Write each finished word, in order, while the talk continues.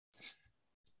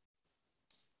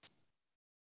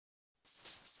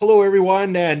Hello,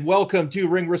 everyone, and welcome to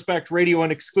Ring Respect Radio,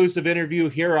 an exclusive interview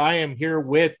here. I am here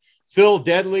with Fil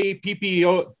Deadly,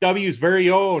 PPW's very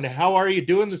own. How are you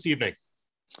doing this evening?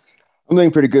 I'm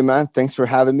doing pretty good, man. Thanks for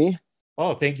having me.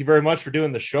 Oh, thank you very much for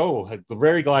doing the show. I'm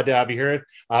very glad to have you here.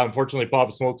 Unfortunately,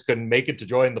 Papa Smokes couldn't make it to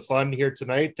join the fun here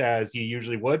tonight as he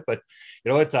usually would, but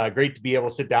it's great to be able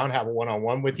to sit down, have a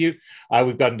one-on-one with you.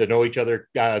 We've gotten to know each other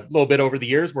a little bit over the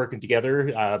years, working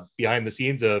together behind the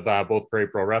scenes of both Prairie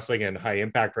Pro Wrestling and High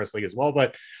Impact Wrestling as well.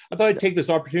 But I thought I'd take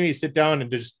this opportunity to sit down and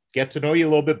just get to know you a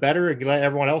little bit better and let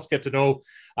everyone else get to know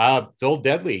Fil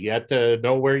Deadly, get to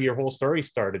know where your whole story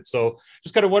started. So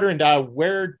just kind of wondering,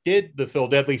 where did the Fil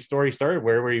Deadly story start?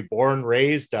 Where were you born,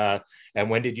 raised, and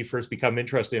when did you first become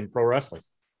interested in pro wrestling?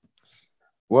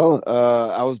 Well,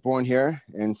 I was born here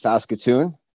in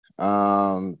Saskatoon.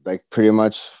 Pretty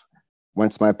much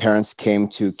once my parents came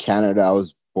to Canada, I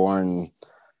was born,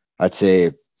 I'd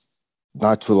say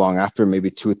not too long after, maybe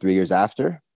 2 or 3 years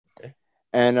after. Okay.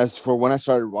 And as for when I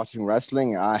started watching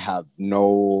wrestling, I have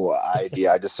no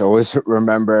idea. I just always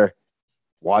remember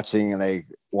watching, it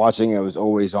was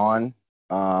always on.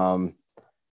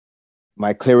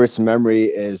 My clearest memory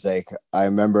is I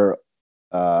remember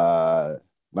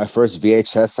my first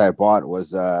VHS I bought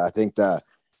was I think the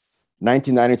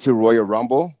 1992 Royal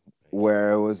Rumble,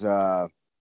 where it was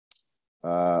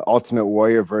Ultimate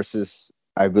Warrior versus,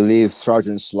 I believe,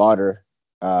 Sergeant Slaughter,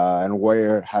 and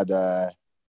Warrior had the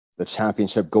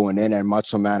championship going in, and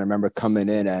Macho Man, I remember coming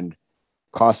in and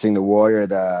costing the Warrior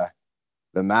the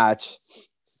match,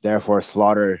 therefore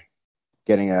Slaughter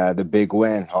getting the big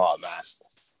win. Oh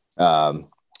man,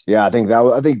 I think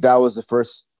that was the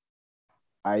first.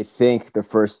 I think the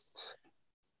first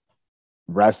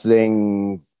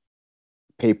wrestling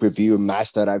pay-per-view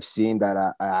match that I've seen that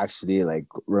I actually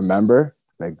remember.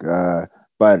 I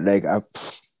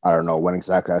don't know when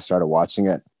exactly I started watching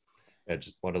it. Yeah,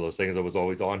 just one of those things that was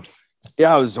always on.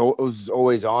 Yeah, it was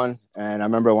always on. And I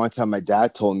remember one time my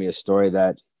dad told me a story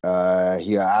that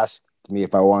he asked me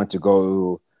if I wanted to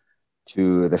go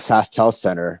to the SaskTel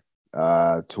Center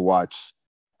to watch.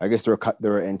 I guess they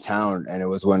were in town, and it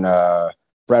was when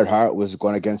Bret Hart was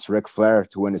going against Ric Flair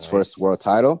to win his first world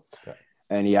title. Okay.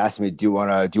 And he asked me, do you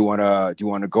want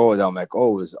to go? And I'm like,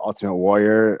 oh, is Ultimate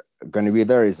Warrior going to be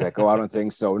there? He's like, oh, I don't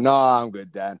think so. No, I'm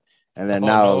good, Dad. And then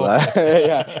yeah.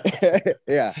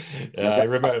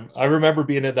 I remember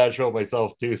being at that show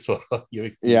myself too. So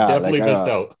you definitely missed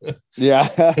out. yeah.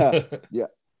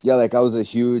 Like I was a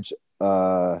huge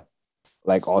Ultimate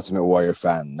Warrior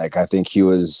fan. Like I think he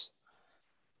was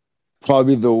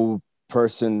probably the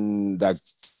person that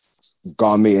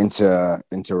got me into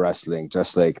wrestling.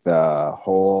 Just like the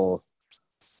whole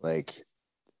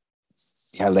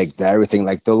everything,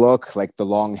 like the look, like the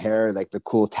long hair, like the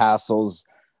cool tassels,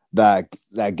 that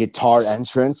guitar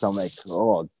entrance. I'm like,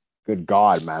 oh good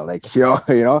God, man, like you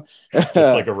know just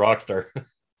like a rock star.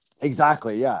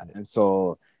 Exactly, yeah. And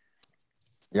so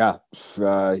I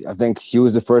think he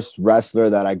was the first wrestler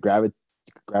that I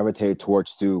gravitated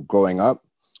towards to growing up.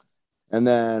 And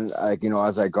then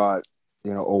as I got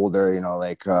older,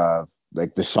 like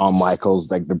the Shawn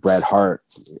Michaels, like the Bret Hart,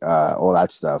 all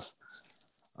that stuff.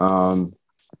 So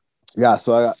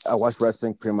I watched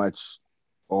wrestling pretty much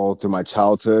all through my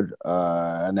childhood,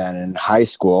 and then in high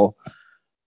school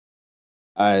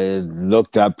I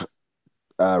looked up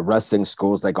wrestling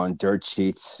schools like on dirt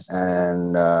sheets,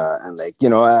 and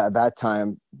at that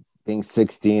time, being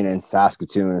 16 in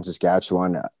Saskatoon and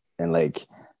Saskatchewan in the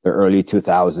early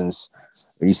 2000s,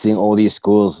 you're seeing all these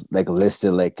schools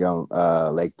listed, like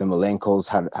the Malenkos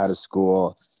had a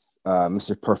school,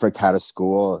 Mr. Perfect had a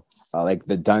school,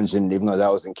 the Dungeon, even though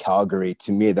that was in Calgary.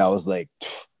 To me, that was like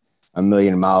a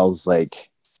million miles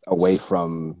away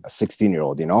from a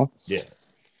 16-year-old, Yeah.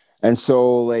 And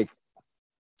so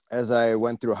as I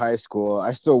went through high school,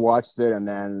 I still watched it, and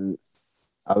then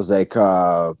I was I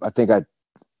think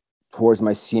towards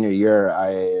my senior year,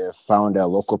 I found a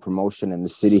local promotion in the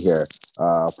city here,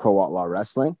 Pro Outlaw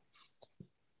Wrestling.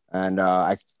 And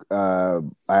I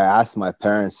asked my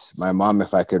parents, my mom,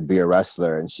 if I could be a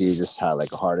wrestler, and she just had a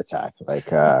heart attack.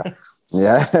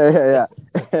 Yeah.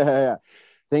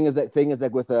 Thing is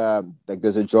with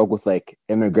there's a joke with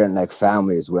immigrant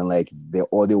families when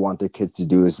all they want their kids to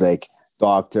do is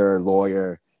doctor,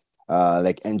 lawyer,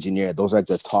 engineer. Those are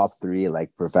the top 3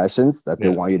 professions that they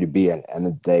want you to be in.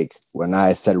 And when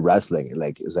I said wrestling, it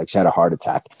was she had a heart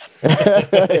attack.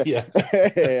 Yeah.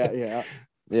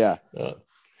 Yeah.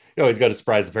 You always got to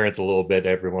surprise the parents a little bit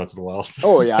every once in a while.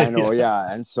 Oh yeah, I know.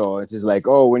 Yeah. And so it's just like,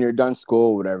 oh, when you're done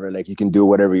school, whatever, like you can do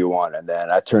whatever you want. And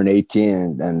then I turned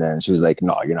 18 and then she was like,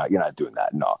 no, you're not doing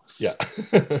that. No. Yeah.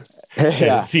 And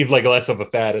Yeah. it seemed like less of a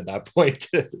fad at that point.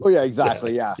 Oh yeah,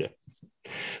 exactly. Yeah.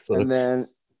 So And then,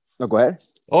 no, go ahead.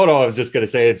 oh no, I was just going to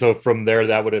say, and so from there,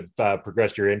 that would have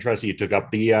progressed your interest. You took up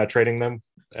the training then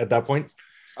at that point.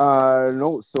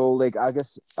 No, so like I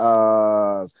guess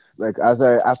like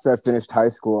after I finished high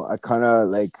school, I kind of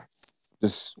like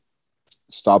just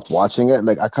stopped watching it.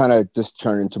 Like I kind of just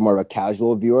turned into more of a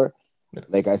casual viewer.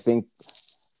 Like I think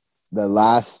the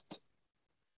last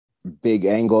big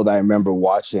angle that I remember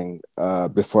watching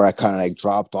before I kind of like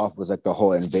dropped off was like the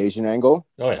whole invasion angle.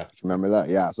 Oh yeah. Remember that?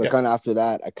 Yeah. So kind of after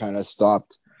that, I kind of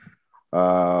stopped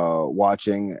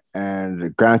watching.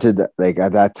 And granted, like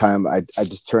at that time, I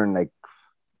just turned like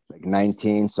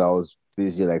 19, so I was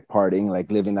busy like partying, like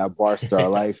living that bar star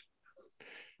life.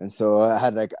 And so I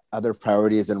had like other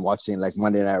priorities than watching like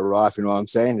Monday Night Raw, if you know what I'm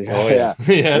saying. Oh yeah.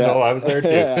 Yeah. No, I was there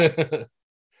too.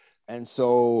 And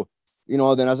so, you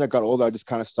know, then as I got older, I just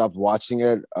kind of stopped watching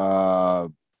it.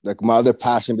 Like my other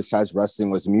passion besides wrestling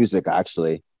was music,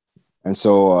 actually. And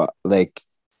so like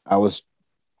I was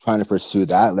trying to pursue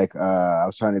that. Like I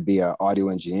was trying to be an audio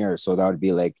engineer, so that would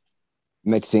be like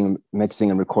mixing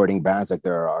and recording bands, like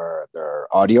their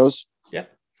audios,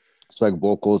 so like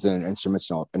vocals and instruments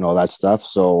and all that stuff.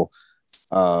 So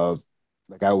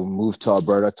like I moved to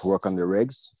Alberta to work on the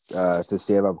rigs to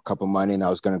save up a couple money, and I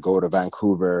was going to go to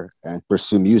Vancouver and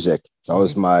pursue music. That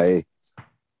was my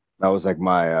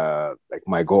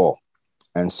goal.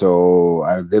 And so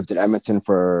I lived in Edmonton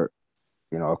for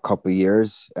a couple of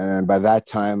years, and by that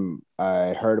time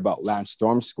I heard about Lance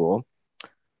Storm School,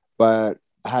 but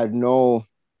I had no,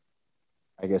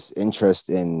 I guess, interest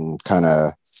in kind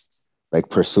of like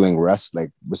pursuing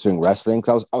wrestling.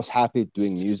 Cause I was happy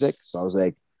doing music. So I was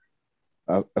like,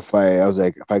 if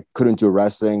I couldn't do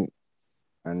wrestling,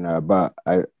 and no,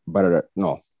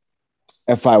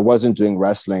 if I wasn't doing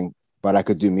wrestling, but I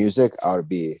could do music,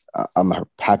 I'm a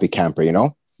happy camper,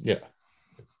 Yeah.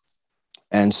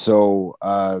 And so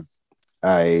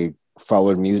I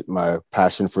followed my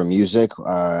passion for music.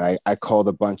 I called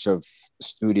a bunch of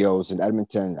studios in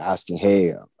Edmonton asking,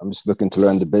 hey, I'm just looking to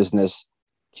learn the business.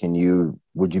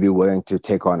 Would you be willing to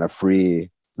take on a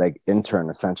free like intern,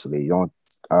 essentially?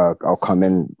 I'll come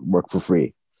in, work for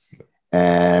free.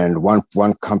 And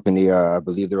one company, I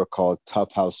believe they were called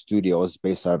Tough House Studios,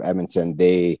 based out of Edmonton,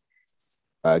 they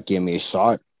gave me a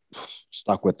shot,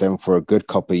 stuck with them for a good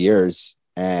couple of years.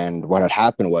 And what had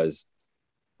happened was,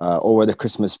 over the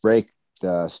Christmas break,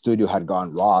 the studio had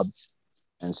gone robbed.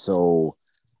 And so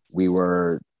we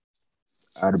were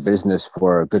out of business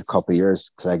for a good couple of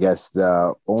years, because I guess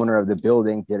the owner of the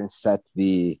building didn't set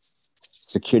the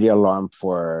security alarm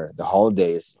for the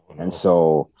holidays. Oh, no. And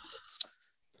so,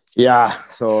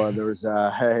 so there was,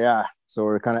 so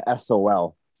we're kind of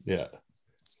SOL. Yeah.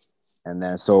 And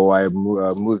then, so I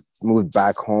moved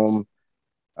back home,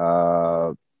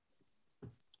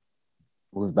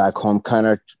 kind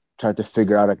of tried to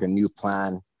figure out like a new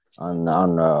plan on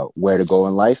where to go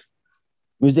in life.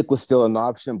 Music was still an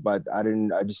option, but I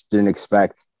just didn't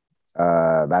expect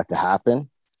that to happen.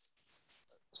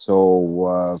 So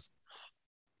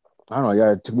I don't know.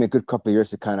 Yeah, it took me a good couple of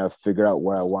years to kind of figure out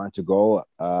where I wanted to go.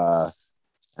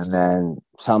 And then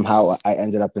somehow I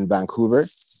ended up in Vancouver,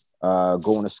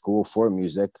 going to school for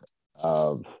music.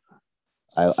 I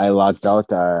lucked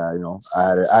out. I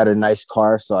had a nice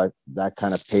car, so that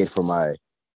kind of paid for my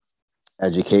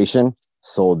education.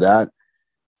 Sold that.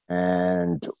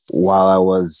 And while I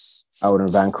was out in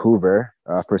Vancouver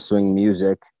pursuing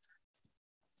music,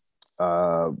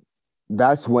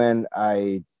 that's when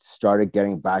I started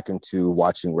getting back into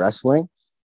watching wrestling.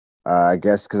 I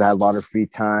guess because I had a lot of free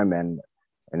time, and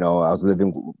I was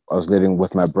living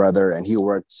with my brother, and he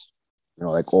worked,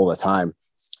 like all the time,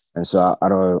 and so I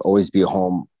don't always be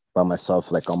home by myself,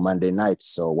 like on Monday nights.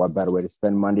 So what better way to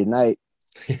spend Monday night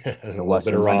than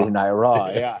watching Monday Night Raw?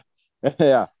 Yeah.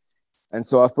 Yeah. And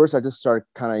so at first I just started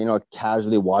kind of,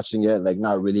 casually watching it, like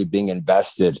not really being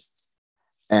invested.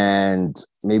 And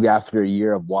maybe after a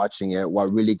year of watching it,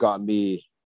 what really got me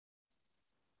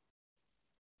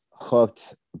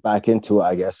hooked back into it,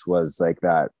 I guess, was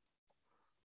that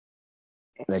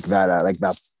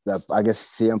I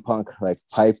guess CM Punk like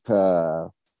pipe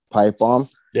bomb.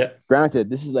 Yeah. Granted,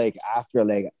 this is like after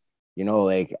I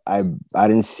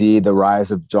didn't see the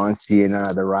rise of John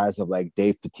Cena, the rise of like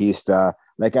Dave Bautista.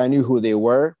 Like I knew who they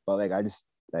were, but like I just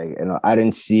I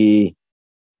didn't see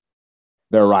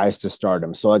their rise to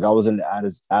stardom. So like I wasn't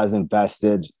as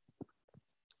invested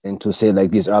into, say, like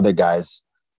these other guys.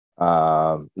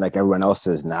 like everyone else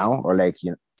is now, or like,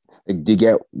 you know, like, do you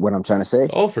get what I'm trying to say?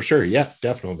 Oh, for sure. Yeah,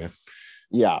 definitely, man.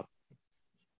 Yeah.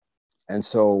 And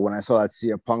so when I saw that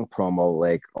CM Punk promo,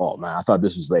 like, oh man, I thought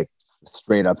this was like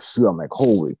straight up shoe. I'm like,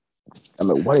 holy, I'm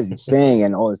like, what is he saying?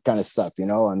 And all this kind of stuff, you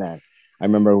know? And then I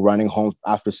remember running home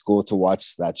after school to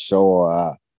watch that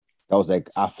show. That was like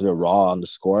after the Raw on the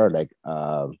Score, like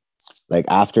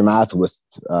Aftermath with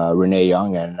Renee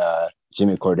Young and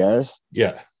Jimmy Corderas.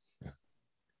 Yeah.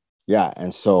 Yeah.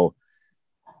 And so,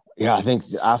 yeah, I think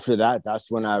after that,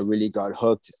 that's when I really got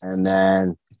hooked. And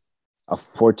then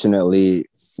unfortunately,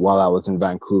 while I was in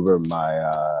Vancouver, my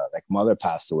like mother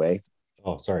passed away.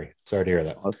 Oh, sorry to hear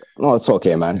that. No, it's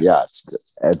okay, man. Yeah,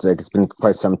 it's like it's been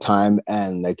quite some time,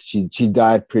 and like she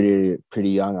died pretty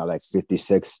young at like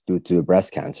 56 due to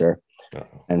breast cancer.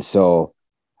 Uh-oh. And so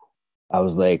I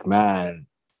was like, man,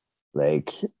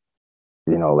 like,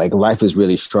 you know, like life is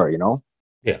really short, you know.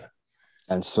 Yeah.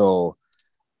 And so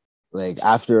like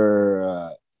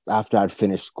after I'd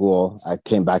finished school, I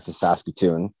came back to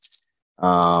Saskatoon,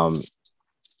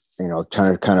 you know,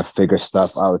 trying to kind of figure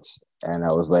stuff out, and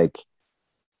I was like,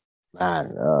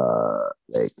 man,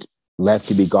 like life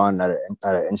could be gone at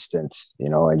an instant, you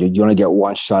know, and you only get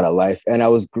one shot at life. And I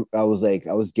was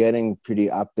getting pretty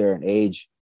up there in age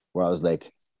where I was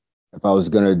like, if I was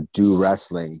gonna do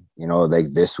wrestling, you know,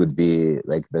 like this would be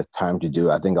like the time to do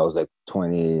it. I think I was like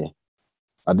 20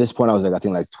 at this point. I was like, I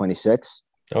think like 26.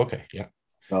 Okay. Yeah.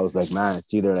 So I was like, man,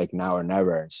 it's either like now or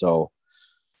never. So,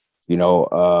 you know,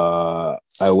 I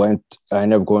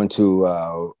ended up going to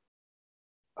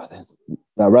I think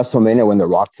WrestleMania when The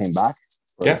Rock came back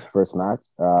for his first match.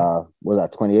 Was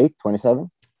that 28, 27?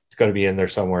 It's got to be in there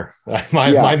somewhere.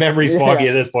 My memory's foggy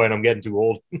at this point. I'm getting too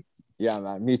old. Yeah,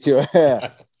 man, me too.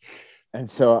 And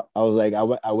so I was like,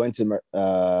 I went to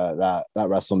that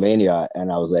WrestleMania,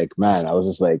 and I was like, man, I was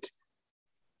just like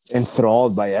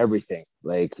enthralled by everything,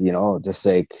 like, you know, just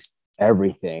like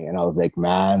everything. And I was like,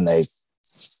 man, I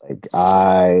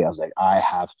was like, I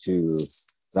have to.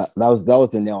 That was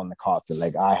the nail in the coffin.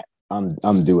 Like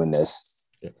I'm doing this.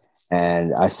 Yeah.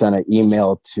 And I sent an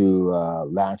email to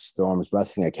Lance Storm's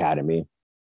Wrestling Academy,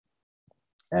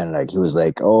 and like he was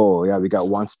like, "Oh yeah, we got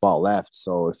one spot left.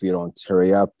 So if you don't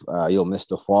hurry up, you'll miss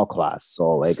the fall class."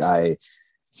 So like I,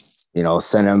 you know,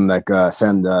 sent him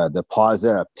the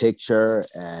deposit, a picture,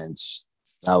 and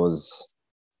that was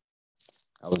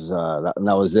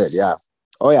it. Yeah.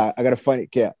 Oh yeah, I got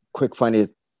a quick funny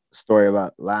story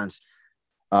about Lance.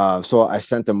 So I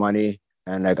sent the money,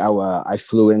 and like I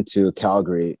flew into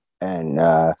Calgary, and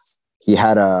he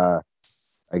had a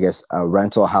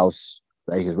rental house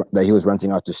that he was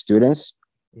renting out to students,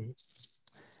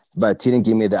 but he didn't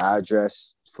give me the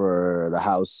address for the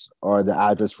house or the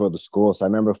address for the school. So I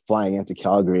remember flying into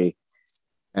Calgary,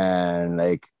 and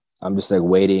like I'm just like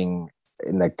waiting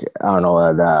in like I don't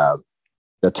know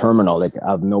the terminal. Like I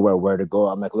have nowhere where to go.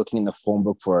 I'm like looking in the phone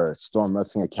book for Storm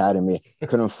Wrestling Academy,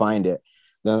 couldn't find it.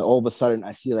 Then all of a sudden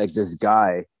I see like this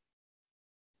guy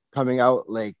coming out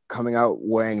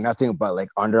wearing nothing but like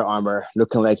Under Armour,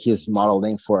 looking like he's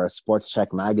modeling for a Sports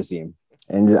Check magazine.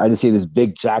 And I just see this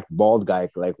big jacked bald guy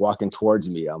like walking towards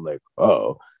me. I'm like,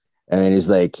 oh. And then he's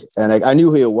like, and like I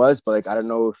knew who he was, but like I don't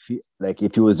know if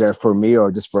he was there for me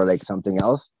or just for like something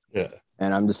else. Yeah.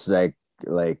 And I'm just like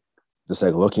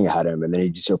looking at him, and then he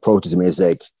just approaches me. He's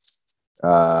like,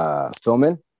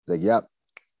 filming? He's like, yep.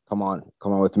 Come on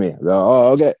with me. Go,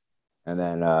 oh, okay. And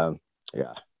then,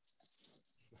 yeah,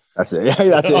 that's it. Yeah,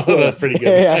 that's it. Oh, that's pretty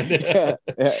good.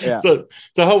 Yeah. So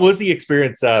how was the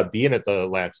experience being at the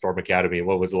Lance Storm Academy?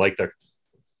 What was it like there?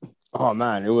 Oh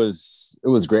man, it was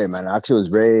great, man. Actually, it was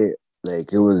very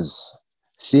like it was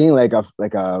seeing like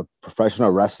a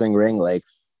professional wrestling ring like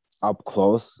up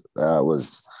close.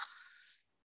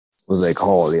 Was like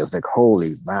holy. I was like,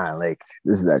 holy man, like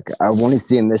this is like I've only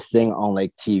seen this thing on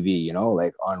like TV, you know,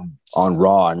 like on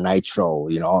Raw, Nitro,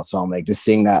 you know. So I'm like just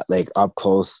seeing that like up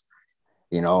close,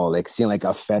 you know, like seeing like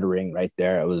a Fed ring right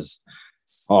there. It was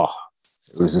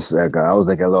just like I was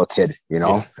like a little kid, you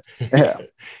know. Yeah.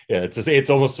 Yeah, it's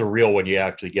almost surreal when you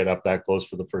actually get up that close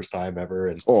for the first time ever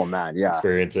and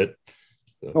experience it.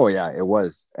 So. Oh yeah, it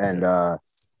was. And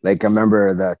like I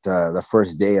remember that the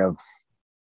first day of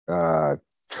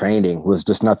training was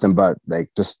just nothing but like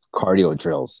just cardio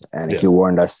drills, and he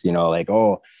warned us, you know, like,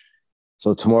 oh,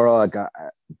 so tomorrow I got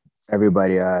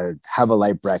everybody have a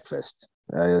light breakfast,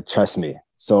 trust me.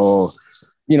 So,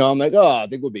 you know, I'm like, oh, I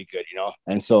think we'll be good, you know.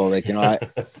 And so like, you know,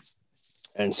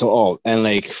 and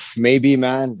like maybe,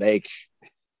 man, like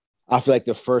after like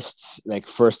the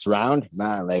first round,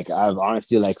 man, like I've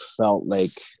honestly like felt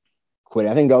like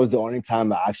quitting. I think that was the only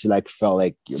time I actually like felt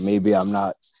like maybe I'm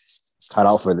not cut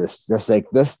out for this. Just like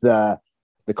this, the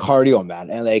cardio, man.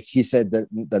 And like he said, that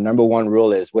the number one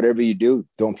rule is whatever you do,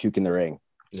 don't puke in the ring.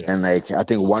 Yeah. And like I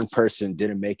think one person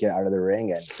didn't make it out of the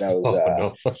ring, and that was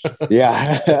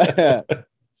yeah.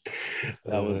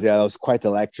 that was quite the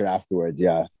lecture afterwards.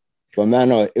 Yeah, but man,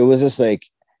 no, it was just like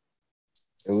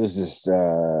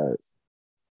a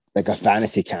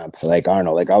fantasy camp. Like I don't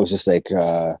know, like I was just like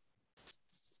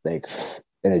in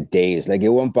a daze. Like it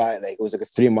went by, like it was like a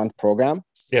 3-month program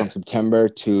from September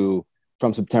to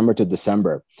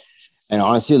December. And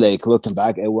honestly, like looking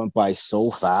back, it went by so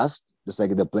fast, just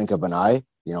like in the blink of an eye,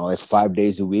 you know, like 5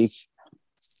 days a week.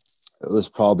 It was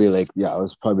probably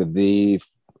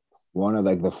one of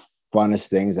like the funnest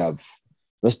things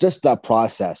it's just that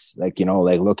process. Like, you know,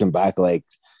 like looking back, like,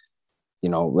 you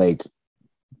know, like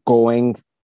going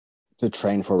to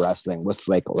train for wrestling with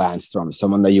like Lance Storm,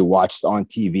 someone that you watched on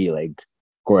TV, like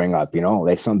growing up, you know,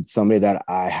 like somebody that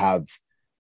I have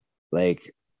like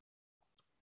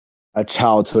a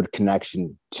childhood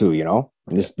connection to, you know.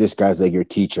 And this guy's like your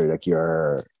teacher, like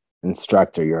your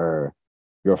instructor,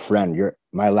 your friend,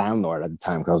 my landlord at the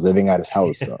time, because I was living at his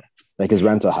house, so like his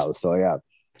rental house. So yeah,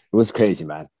 it was crazy,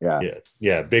 man.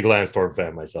 Yeah, big Lance Storm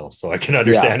fan myself, so I can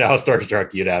understand how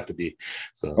starstruck you'd have to be.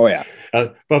 So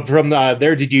but from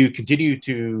there, did you continue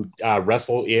to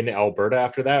wrestle in Alberta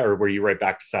after that, or were you right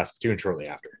back to Saskatoon shortly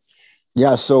after?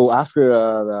 Yeah, so after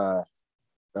the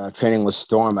training with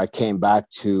Storm, I came back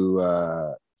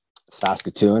to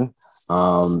Saskatoon.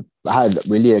 I had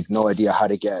really like no idea how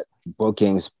to get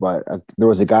bookings, but there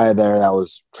was a guy there that I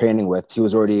was training with. He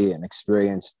was already an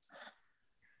experienced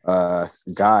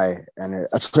guy and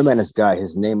a tremendous guy.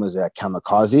 His name was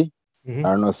Kamikaze. I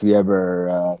don't know if you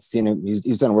ever seen him.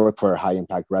 He's done work for High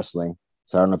Impact Wrestling,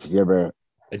 so I don't know if you ever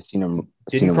seen him.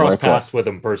 Didn't cross paths with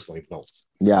him personally, no.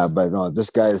 Yeah, but no, this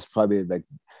guy is probably like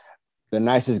the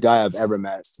nicest guy I've ever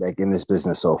met, like in this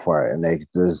business so far. And like,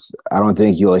 I don't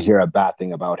think you'll hear a bad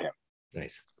thing about him.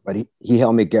 Nice. But he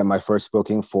helped me get my first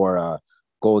booking for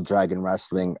Gold Dragon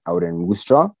Wrestling out in Moose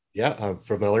Jaw. Yeah, I'm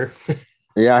familiar.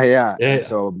 Yeah.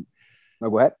 So, no,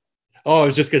 go ahead. Oh, I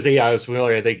was just gonna say, I was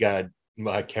familiar. I think I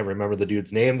can't remember the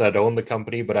dude's name that owned the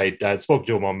company, but I spoke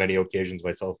to him on many occasions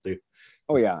myself too.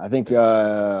 Oh yeah, I think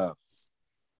guys,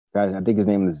 I think his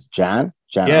name is Jan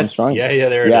Armstrong. Yeah,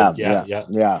 there it is.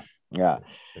 Yeah.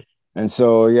 And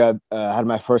so I had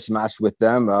my first match with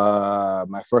them.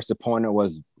 My first opponent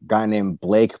was a guy named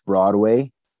Blake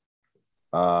Broadway.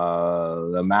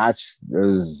 The match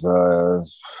is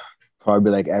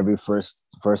probably like every first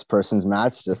person's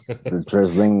match, just the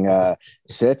drizzling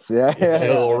shits. A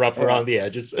little rough around the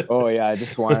edges. Oh yeah, I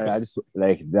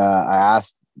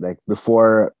asked, like,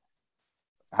 before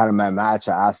having my match,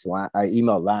 I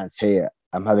emailed Lance, hey,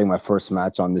 I'm having my first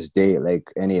match on this date,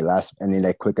 like any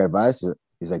like quick advice?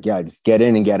 He's like, yeah, just get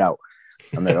in and get out.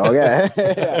 I'm like, okay.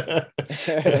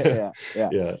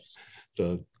 Yeah.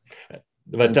 So,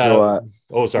 but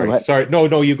sorry.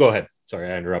 No, you go ahead.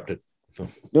 Sorry, I interrupted. So.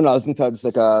 No, I was gonna tell just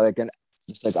like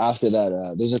after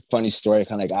that, there's a funny story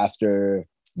kind of like after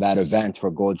that event for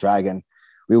Gold Dragon.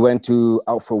 We went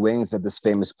out for wings at this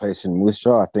famous place in Moose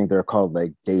Jaw. I think they're called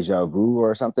like Deja Vu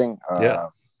or something. Yeah.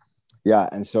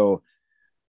 And so,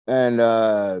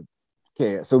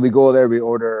 okay, so we go there, we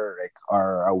order like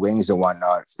our wings and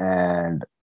whatnot, and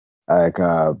like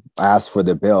I asked for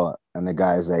the bill, and the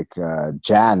guy's like,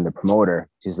 Jan, the promoter,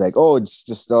 he's like, oh,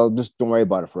 just don't worry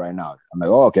about it for right now. I'm like,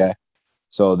 oh, okay.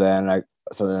 So then I'm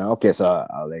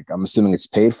assuming it's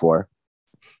paid for.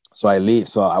 So I leave.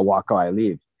 So I walk out, I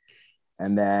leave.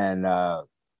 And then I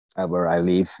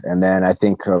leave. And then I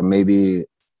think maybe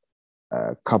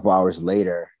a couple hours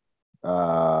later,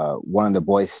 one of the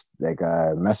boys like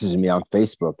messaged me on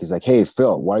Facebook. He's like, hey,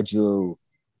 Phil, why'd you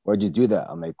do that?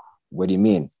 I'm like, what do you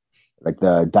mean? Like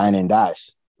the dine and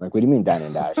dash? Like, what do you mean dine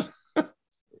and dash?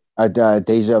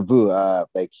 Deja Vu,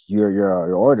 like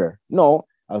your order. No,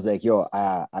 I was like, yo,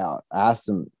 I asked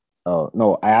him. Oh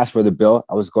no, I asked for the bill.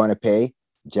 I was going to pay.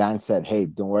 Jan said, hey,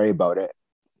 don't worry about it.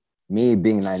 Me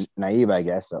being naive, I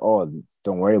guess. Oh,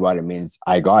 don't worry about it means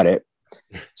I got it.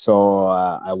 So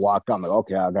I walked out. I'm like,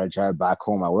 okay, I gotta drive back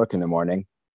home. I work in the morning,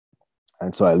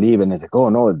 and so I leave. And it's like, oh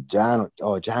no, Jan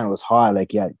was hot.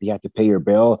 Like, yeah, you have to pay your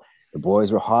bill. The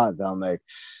boys were hot. And I'm like,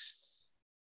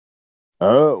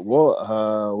 oh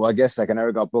well, I guess like I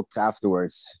never got booked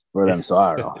afterwards for them. So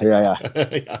I don't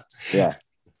know. Yeah.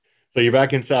 So you're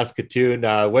back in Saskatoon.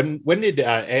 When did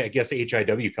I guess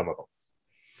HIW come about?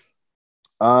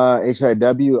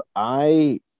 HIW,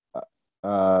 I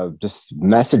just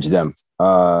messaged them.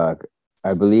 I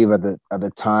believe at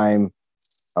the time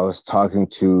I was talking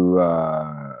to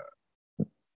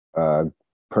a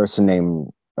person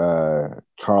named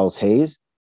Charles Hayes,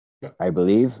 I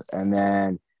believe. And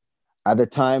then at the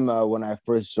time when I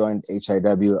first joined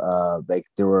HIW, like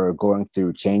they were going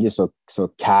through changes. So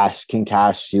King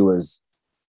Cash, she was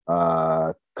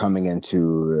coming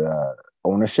into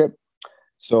ownership.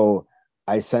 So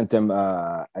I sent them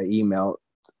an email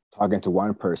talking to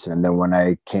one person, and then when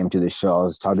I came to the show, I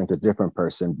was talking to a different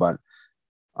person. But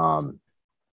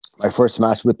my first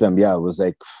match with them, it was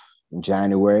like in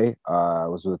January. I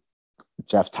was with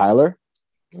Jeff Tyler.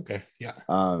 Okay, yeah,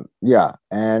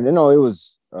 and it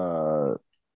was I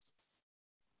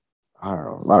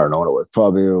don't know what it was.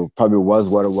 Probably was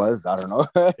what it was. I don't know.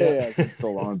 Yeah, it's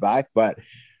so long back, but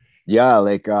yeah,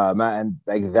 like man, and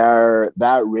like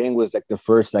that ring was like the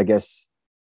first, I guess,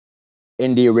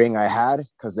 indie ring I had,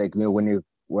 because like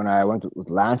when I went with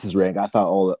Lance's ring, I thought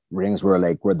all rings were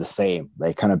the same,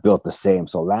 like kind of built the same.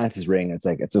 So Lance's ring, it's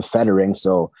like it's a feather ring,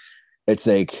 so it's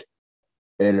like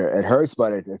it hurts,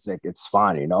 but it's like it's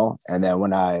fine, And then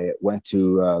when I went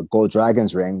to Gold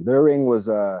Dragon's ring, their ring was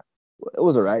it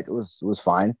was all right, it was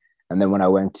fine. And then when I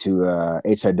went to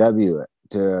HIW,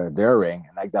 to their ring,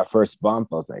 and like that first bump,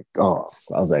 I was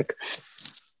like,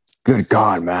 good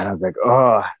God, man! I was like,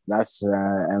 oh, that's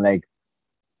and like.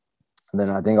 And then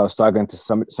I think I was talking to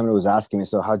somebody was asking me,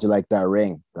 so how'd you like that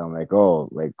ring? And I'm like, oh,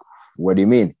 like, what do you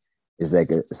mean? It's like,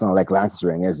 it's not like Lance's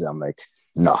ring, is it? I'm like,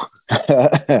 no.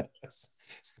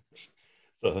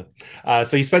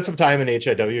 So you spent some time in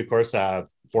HIW, of course,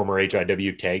 former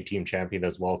HIW tag team champion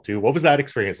as well, too. What was that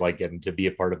experience like, getting to be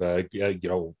a part of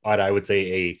what I would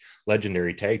say a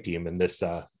legendary tag team in this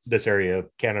area of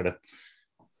Canada?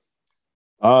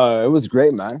 It was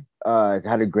great, man. I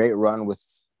had a great run with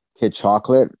Kid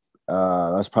Chocolate.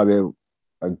 That's probably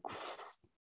a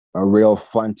real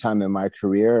fun time in my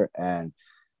career, and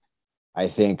I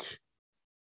think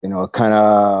it kind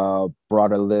of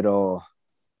brought a little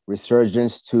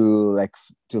resurgence to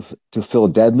Fil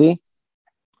Deadly.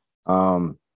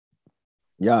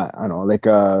 Yeah, I know, like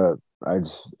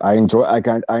I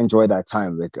enjoy that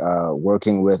time, like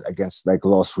working against like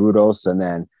Los Rudos, and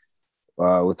then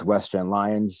with Western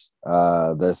Lions,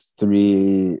 the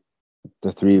three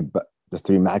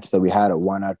matches that we had.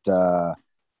 One at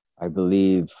I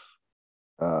believe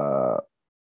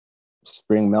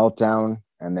Spring Meltdown,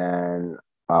 and then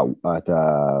at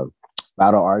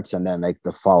Battle Arts, and then like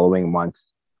the following month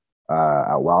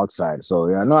at Wildside. So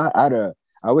yeah, no,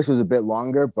 I wish it was a bit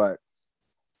longer, but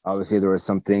obviously there were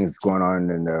some things going on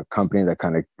in the company that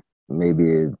kind of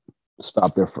maybe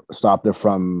stopped it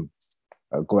from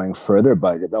going further.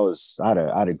 But I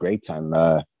had a great time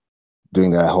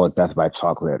doing the whole Death by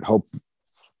Chocolate. Hope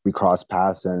we cross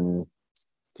paths and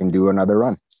can do another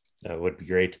run. That would be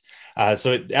great.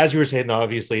 So as you were saying,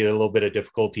 obviously a little bit of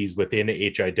difficulties within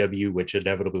HIW, which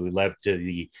inevitably led to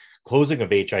the closing of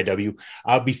HIW.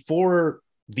 Before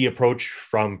the approach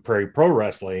from Prairie Pro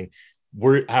Wrestling,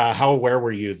 how aware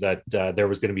were you that there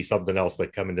was going to be something else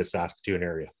that come into Saskatoon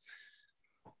area?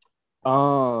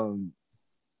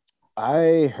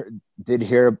 I did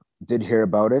hear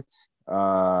about it,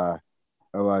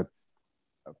 about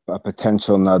a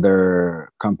potential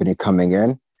another company coming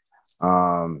in.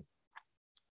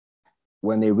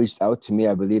 When they reached out to me,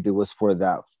 I believe it was for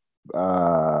that.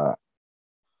 I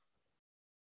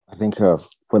think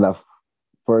for that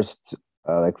first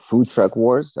like food truck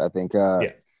wars. I think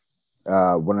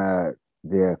when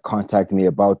they contacted me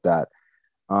about that,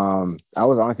 I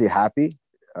was honestly happy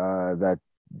that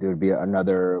there would be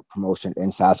another promotion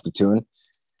in Saskatoon.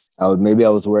 Maybe I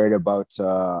was worried about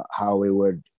how it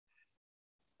would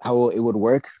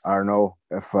work. I don't know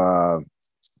if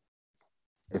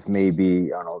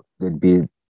maybe, I don't know, there'd be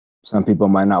some people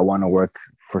might not want to work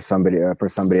for somebody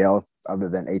else other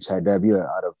than HIW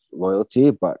out of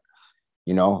loyalty, but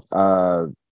I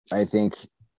think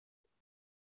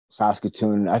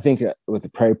Saskatoon, with the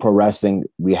Prairie Pro Wrestling,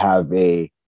 we have a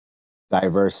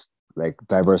diverse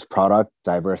product,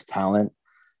 diverse talent,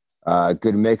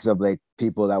 good mix of like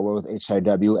people that were with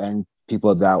HIW and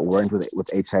people that weren't with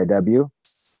HIW.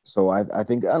 So I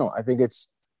think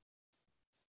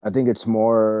it's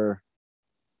more,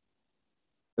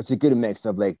 it's a good mix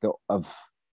of like the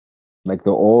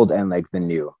old and like the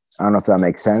new. I don't know if that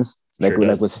makes sense. Like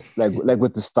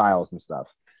with the styles and stuff.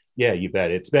 Yeah, you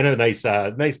bet. It's been a nice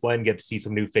blend. Get to see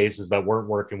some new faces that weren't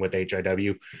working with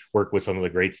HIW, work with some of the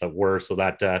greats that were. So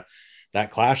that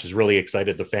clash has really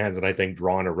excited the fans, and I think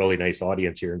drawn a really nice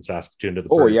audience here in Saskatoon to the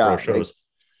Prairie Pro shows.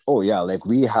 Like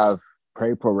we have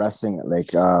Prairie Pro Wrestling.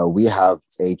 Like we have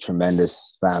a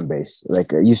tremendous fan base. Like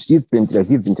you've been to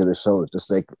the shows, just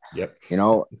like yep.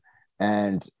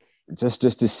 And just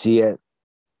to see it,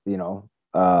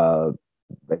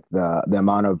 like the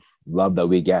amount of love that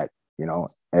we get. You know,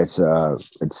 it's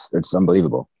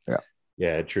unbelievable. Yeah.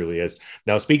 Yeah, it truly is.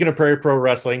 Now, speaking of Prairie Pro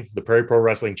Wrestling, the Prairie Pro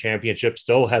Wrestling Championship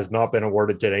still has not been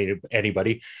awarded to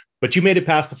anybody, but you made it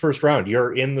past the first round.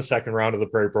 You're in the second round of the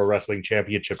Prairie Pro Wrestling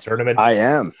Championship tournament. I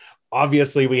am.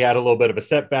 Obviously, we had a little bit of a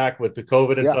setback with the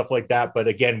COVID and Yeah. stuff like that. But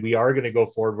again, we are going to go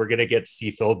forward. We're going to get to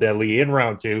see Fil Deadly in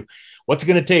round 2. What's it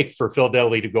going to take for Fil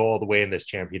Deadly to go all the way in this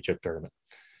championship tournament?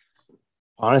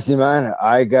 Honestly, man,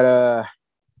 I gotta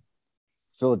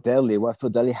Fil Deadly. What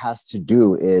Fil Deadly has to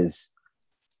do is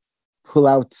pull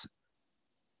out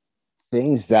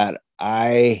things that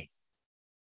I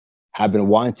have been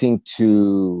wanting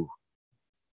to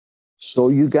show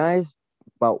you guys,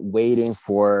 but waiting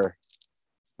for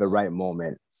the right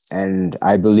moment. And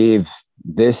I believe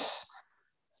this,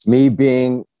 me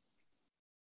being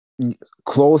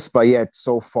close, but yet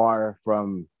so far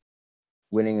from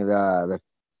winning the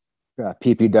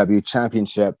PPW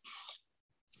championship,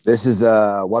 this is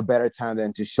what better time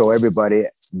than to show everybody,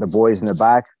 the boys in the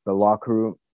back, the locker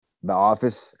room, the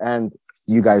office, and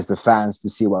you guys, the fans, to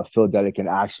see what Fil Deadly can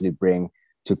actually bring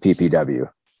to PPW.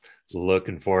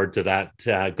 Looking forward to that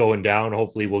going down.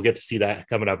 Hopefully we'll get to see that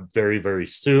coming up very, very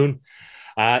soon.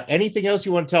 Anything else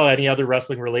you want to tell? Any other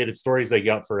wrestling related stories that you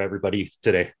got for everybody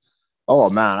today? Oh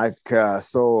man,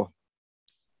 so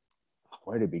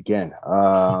where to begin?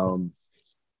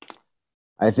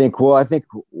 I think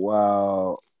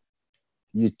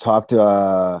you talked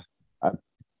to I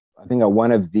think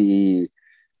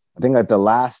at the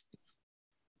last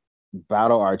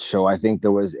Battle Art show, I think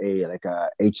there was a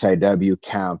HIW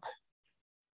camp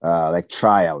like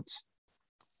tryout,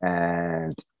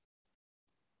 and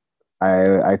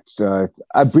I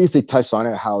briefly touched on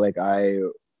it, how like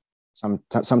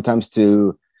sometimes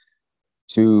to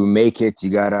make it,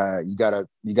 you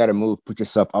gotta move, put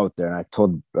yourself out there. And I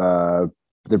told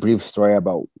the brief story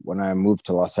about when I moved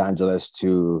to Los Angeles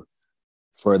to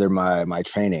further my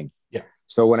training. Yeah.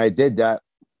 So when I did that,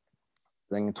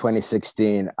 I think in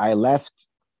 2016, I left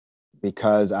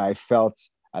because I felt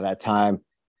at that time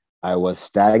I was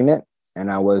stagnant and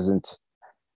I wasn't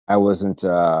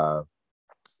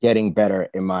getting better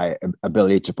in my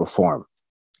ability to perform.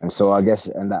 And so I guess,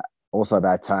 and that also at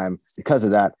that time, because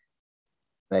of that,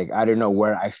 like I didn't know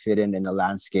where I fit in the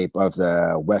landscape of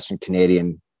the Western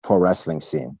Canadian pro wrestling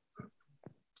scene.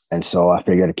 And so I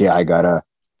figured, okay, I gotta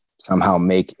somehow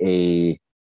make a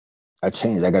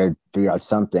change. I gotta figure out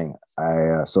something.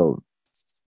 I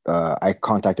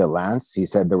contacted Lance. He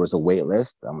said there was a wait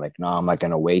list. I'm like, no, I'm not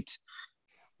gonna wait.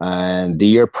 And the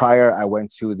year prior, I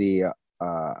went to the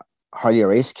Harley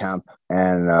Race camp,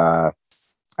 and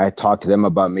I talked to them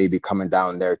about maybe coming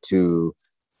down there to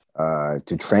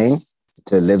train,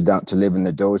 to live in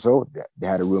the dojo. They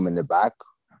had a room in the back.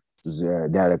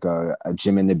 They had like a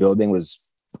gym in the building.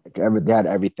 Was like they had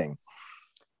everything,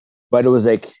 but it was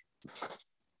like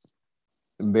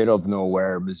middle of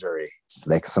nowhere, Missouri,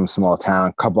 like some small town,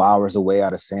 a couple hours away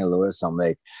out of St. Louis. I'm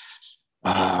like,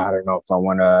 I don't know if I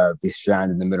want to be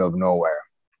stranded in the middle of nowhere.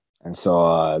 And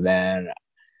so then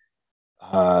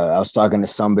I was talking to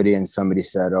somebody, and somebody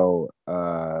said, "Oh,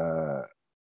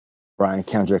 Brian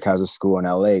Kendrick has a school in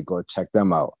LA. Go check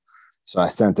them out." So I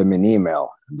sent them an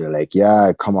email. They're like,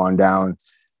 "Yeah, come on down.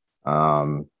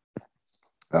 The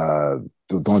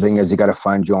only thing is you got to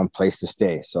find your own place to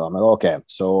stay." So I'm like, okay.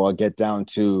 So I'll get down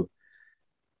to,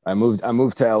 I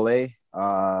moved to LA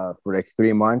for like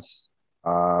 3 months.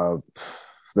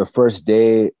 The first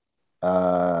day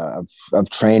of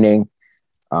training,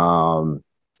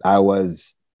 I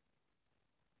was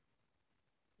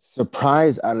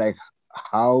surprised at like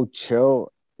how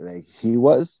chill like he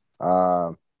was.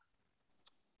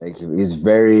 Like he's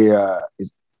very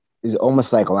he's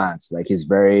almost like Lance. Like he's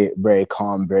very, very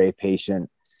calm, very patient.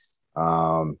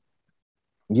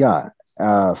 Yeah.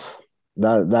 That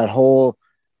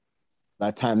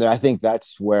time there, I think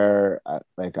that's where I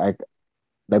like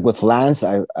with Lance,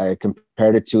 I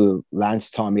compared it to Lance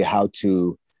taught me how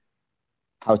to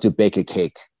bake a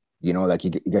cake. You know, like you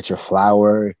get your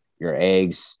flour, your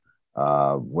eggs,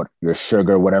 what your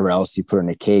sugar, whatever else you put in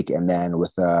a cake. And then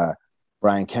with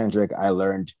Brian Kendrick, I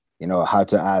learned, you know, how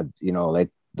to add, you know,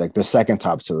 like the second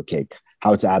top to a cake,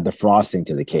 how to add the frosting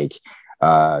to the cake,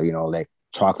 you know, like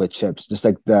chocolate chips, just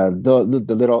like the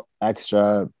little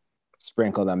extra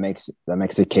sprinkle that makes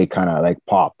the cake kind of like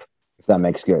pop, if that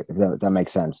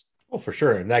makes sense. Oh, for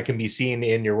sure. And that can be seen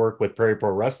in your work with Prairie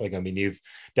Pro Wrestling. I mean, you've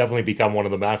definitely become one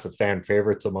of the massive fan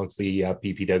favorites amongst the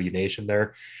PPW Nation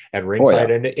there at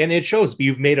ringside. Oh, yeah. And it shows.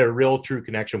 You've made a real true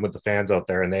connection with the fans out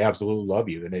there, and they absolutely love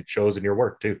you. And it shows in your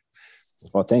work too.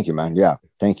 Well, thank you, man. Yeah.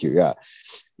 Thank you. Yeah.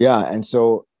 Yeah. And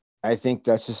so I think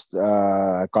that's just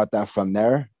I got that from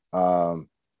there.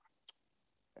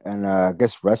 And I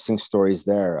guess wrestling stories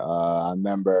there. I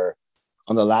remember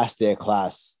on the last day of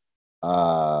class,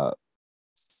 uh,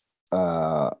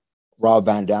 Rob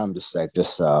Van Dam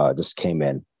just came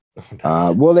in.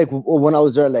 Nice. Well, like when I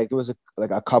was there, like there was a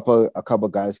couple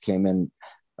guys came in,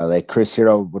 like Chris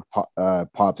Hero would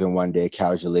pop in one day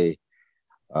casually,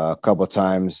 a couple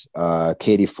times.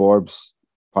 Katie Forbes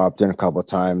popped in a couple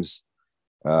times.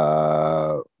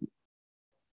 Well,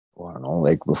 I don't know,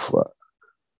 like before,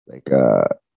 like I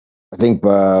think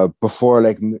before,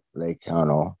 like I don't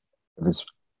know if it's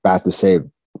bad to say,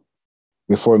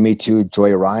 before Me Too,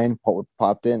 Joy Ryan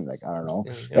popped in. Like I don't know,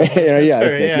 That's yeah, fair.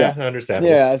 it's like Yeah, understandable.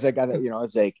 yeah, it's like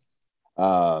it's like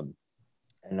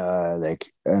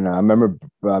and I remember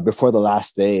before the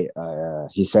last day,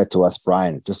 he said to us,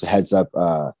 Brian, just a heads up,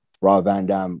 Rob Van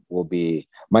Dam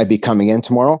might be coming in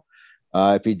tomorrow.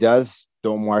 If he does,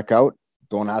 don't mark out,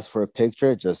 don't ask for a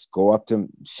picture, just go up to him,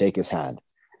 shake his hand.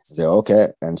 I said, okay.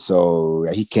 And so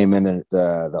he came in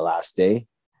the last day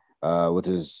with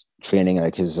his training,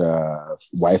 like his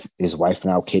wife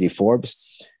now, Katie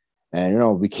Forbes.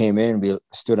 And, we came in, we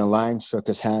stood in line, shook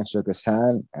his hand.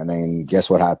 And then guess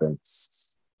what happened?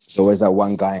 So was that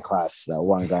one guy in class,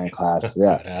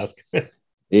 yeah. Ask.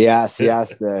 He asked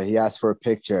for a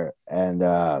picture. And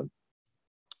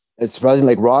it's surprising,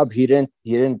 like Rob, he didn't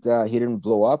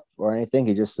blow up or anything.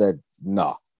 He just said,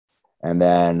 no. And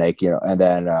then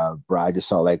Brian just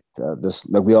saw this,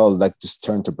 like we all like just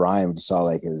turned to Brian. We just saw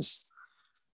like his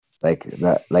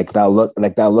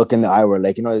that look in the eye where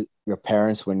your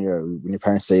parents when your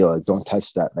parents say, like don't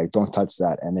touch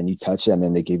that, and then you touch it and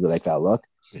then they give you like that look.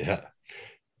 Yeah.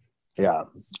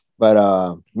 But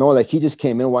no, like he just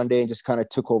came in one day and just kind of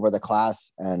took over the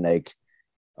class, and like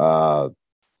I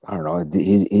don't know,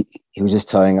 he was just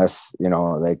telling us,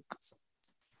 like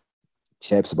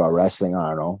tips about wrestling.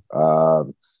 I don't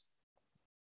know,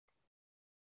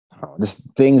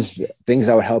 just things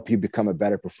that would help you become a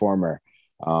better performer.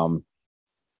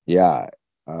 Yeah.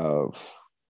 All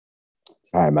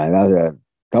right, man.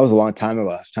 That was a long time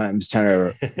ago. I'm just trying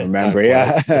to remember.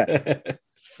 Yeah.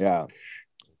 Yeah.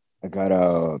 I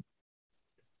got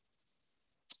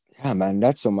yeah, man,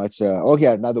 not so much.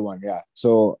 Yeah, another one. Yeah.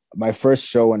 So my first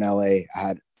show in LA,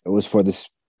 it was for this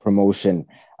promotion.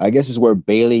 I guess is where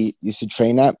Bailey used to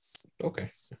train at. Okay.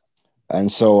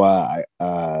 And so I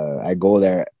go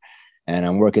there and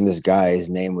I'm working this guy. His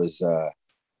name was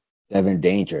Devin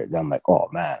Danger. Then I'm like, oh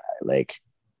man,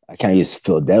 I can't use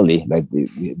Fil Deadly. Like we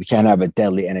can't have a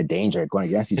Deadly and a Danger going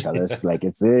against each other. It's like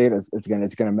it's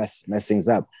gonna mess things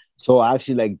up. So I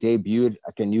actually like debuted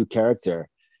like a new character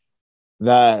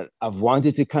that I've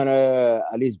wanted to kind of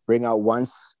at least bring out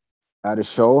once at a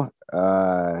show.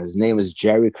 His name is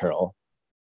Jerry Curl,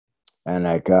 and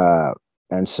at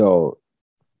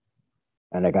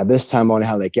this time I only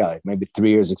had like maybe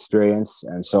 3 years experience,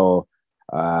 and so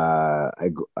I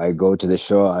go to the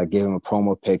show. I give him a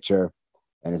promo picture,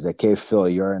 and he's like, "Hey Phil,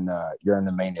 you're in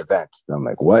the main event." And I'm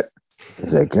like, "What?"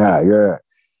 He's like, "Yeah, you're."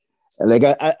 Like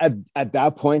at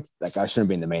that point, like I shouldn't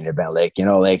be in the main event. Like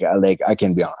I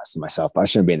can be honest with myself. I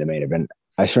shouldn't be in the main event.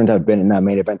 I shouldn't have been in that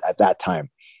main event at that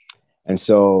time. And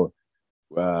so,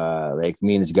 like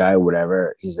me and this guy,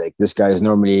 whatever. He's like, this guy is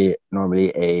normally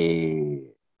I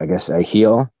guess a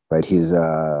heel, but he's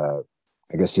I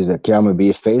guess he's like, yeah, I'm gonna be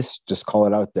a face. Just call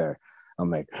it out there. I'm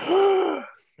like,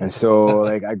 and so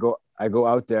like I go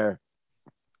out there,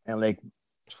 and like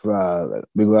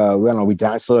we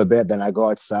danced a little bit. Then I go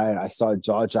outside. I saw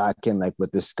jaw jacking like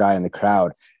with this guy in the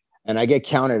crowd, and I get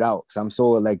counted out because I'm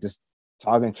so like just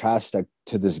talking trash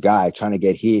to this guy, trying to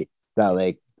get heat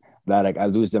that I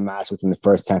lose the match within the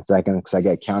first 10 seconds because I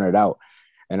get counted out.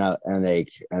 And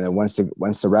then once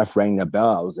the ref rang the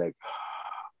bell, I was like,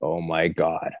 oh my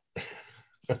God.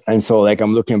 And so like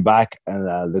I'm looking back,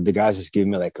 and the guys just give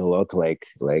me like a look like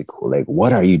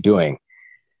what are you doing?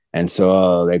 And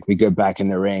so like we get back in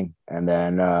the ring, and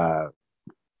then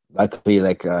luckily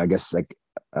like I guess like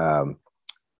the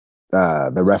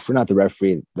referee, not the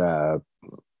referee, the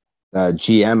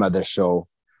GM of the show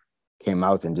came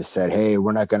out and just said, "Hey,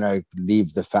 we're not gonna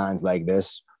leave the fans like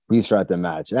this. Please start the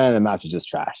match." And the match was just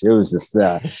trash. It was just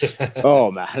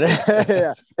oh man.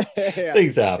 Yeah.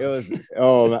 Things happen. It was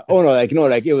oh no, like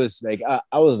like it was like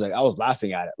I was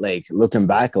laughing at it. Like looking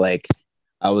back, like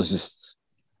I was just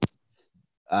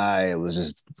it was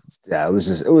just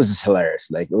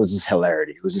hilarious. Like it was just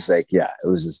hilarity. It was just like, yeah,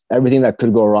 it was just everything that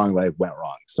could go wrong like went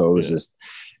wrong. So it was just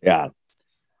yeah.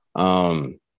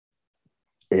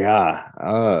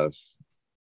 Yeah.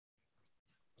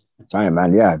 Sorry,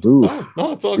 man. Yeah, dude.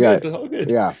 No, it's all Yeah. good. All good.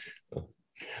 Yeah.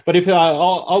 But if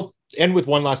I'll end with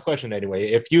one last question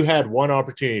anyway. If you had one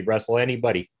opportunity to wrestle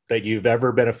anybody that you've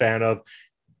ever been a fan of,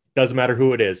 doesn't matter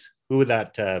who it is, who would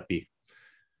that be?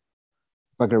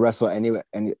 If I could wrestle I'm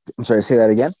sorry, say that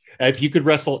again. If you could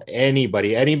wrestle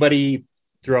anybody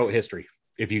throughout history,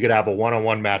 if you could have a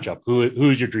one-on-one matchup,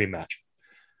 who's your dream match?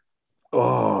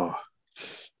 Oh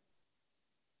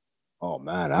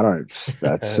man, I don't.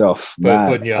 That's so bad.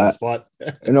 Putting you on the spot.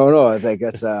 No, I think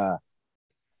that's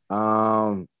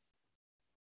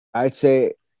I'd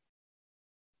say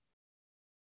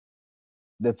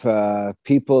the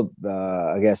people,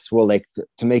 I guess, well, like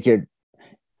to make it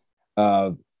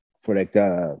for like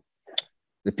the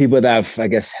people that have, I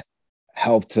guess,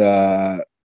 helped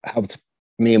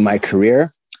me in my career.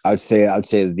 I'd say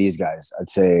these guys. I'd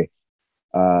say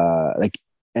like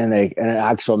in an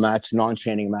actual match,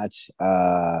 non-training match.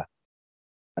 I'd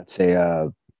say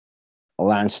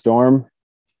Lance Storm,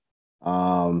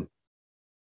 Brian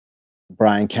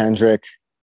Kendrick.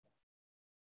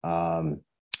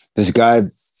 This guy,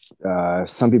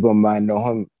 some people might know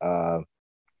him.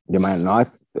 They might not.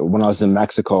 When I was in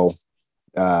Mexico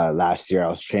last year, I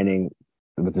was training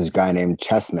with this guy named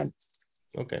Chessman.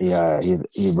 Okay. Yeah,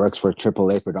 he works for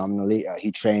AAA predominantly.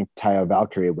 He trained Taya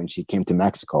Valkyrie when she came to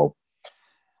Mexico.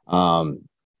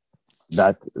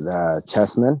 That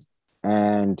Chessman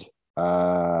and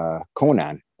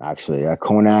Conan, actually.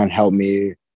 Conan helped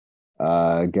me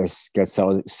get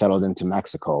settled into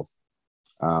Mexico.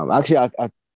 Actually,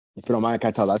 if you don't mind, can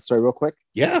I tell that story real quick?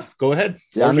 Yeah, go ahead.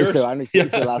 Yeah, I know you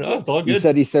said last no, it's all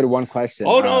good. He said one question.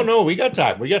 Oh, no, we got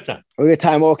time. We got time.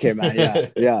 Okay,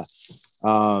 man. Yeah.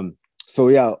 So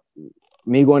yeah,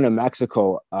 me going to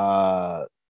Mexico, how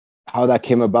that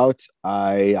came about,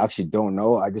 I actually don't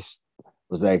know. I just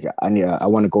was like, I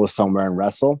want to go somewhere and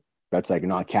wrestle. That's like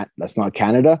that's not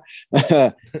Canada.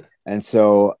 And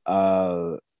so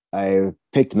I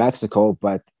picked Mexico,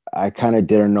 but I kind of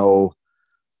didn't know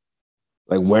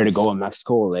like where to go in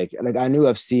Mexico. Like I knew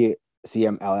FC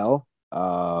CMLL,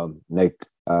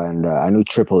 and I knew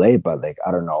AAA, but like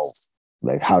I don't know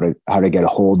like how to get a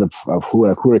hold of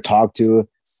who to talk to,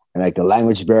 and like the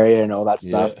language barrier and all that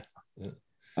stuff. Yeah.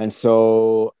 And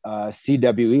so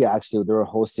CWE, actually, they were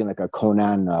hosting like a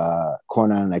Conan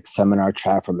like seminar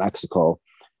chat from Mexico,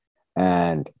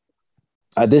 and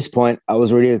at this point I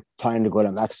was already planning to go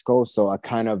to Mexico, so I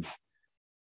kind of,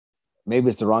 maybe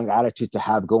it's the wrong attitude to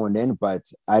have going in, but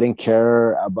I didn't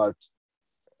care about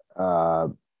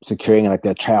securing like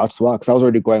the tryouts well, because I was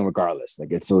already going regardless.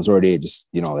 Like it was already just,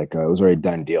 like it was already a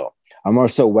done deal. I more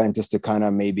so went just to kind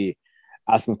of maybe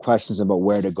ask some questions about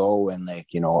where to go and like,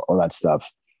 all that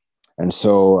stuff. And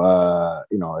so,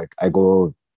 like I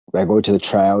go to the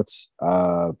tryouts,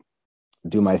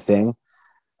 do my thing.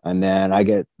 And then I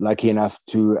get lucky enough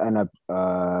to end up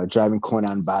driving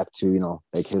Conan back to,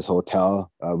 like his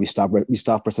hotel. We stop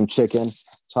for some chicken,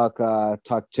 talk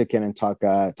chicken and talk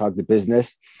the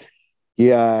business. He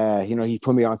he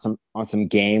put me on some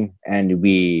game, and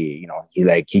he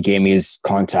gave me his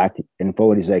contact info,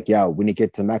 and he's like, yeah, when you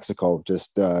get to Mexico,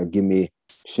 just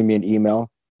shoot me an email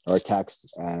or a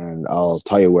text, and I'll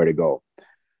tell you where to go.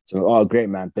 So, oh, great,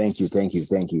 man. Thank you. So a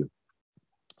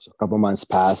couple months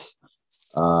pass.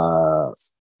 I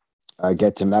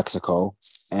get to Mexico,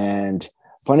 and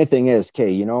funny thing is,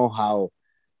 okay, how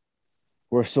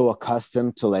we're so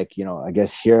accustomed to like, I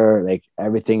guess here, like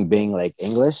everything being like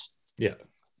English. Yeah.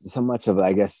 So much of,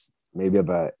 I guess, maybe of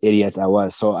an idiot I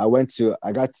was. So I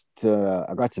got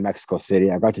to Mexico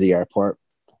City. I got to the airport.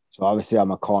 So obviously I'm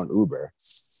gonna call an Uber.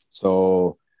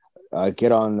 So I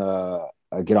get on the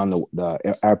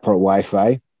airport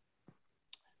Wi-Fi,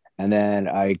 and then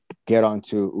I get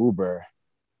onto Uber,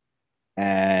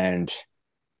 and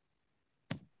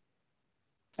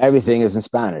everything is in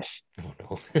Spanish.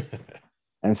 Oh no.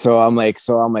 And so I'm like,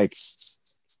 some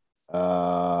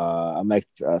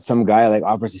guy like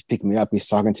offers to pick me up. He's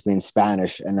talking to me in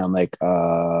Spanish, and I'm like,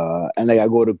 and like I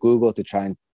go to Google to try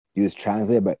and use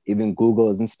Translate, but even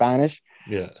Google is in Spanish.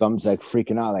 Yeah. So I'm just like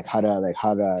freaking out, like how to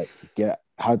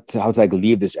like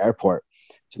leave this airport.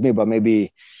 To me, about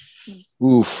maybe,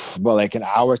 but like an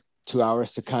hour, 2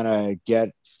 hours to kind of get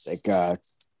like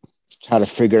try to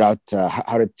figure out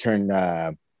how to turn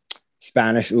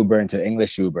Spanish Uber into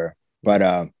English Uber.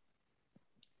 But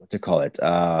what to call it?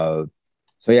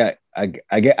 So yeah, I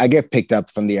get picked up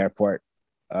from the airport.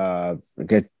 I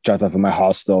get dropped off at my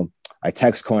hostel. I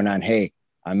text Conan, hey,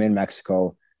 I'm in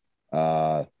Mexico.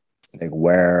 Where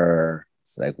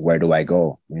do I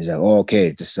go? And he's like, oh,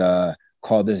 okay, just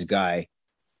call this guy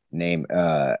named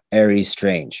Aries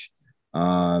Strange.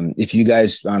 If you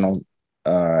guys, I don't know,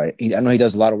 I know he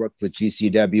does a lot of work with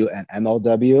GCW and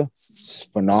MLW. It's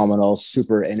phenomenal,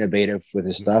 super innovative with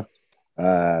his stuff.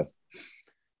 So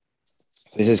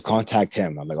he says, contact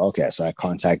him. I'm like, okay. So I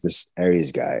contact this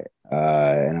Aries guy.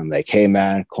 And I'm like, hey,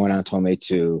 man, Conan told me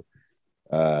to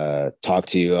talk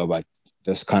to you about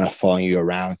just kind of following you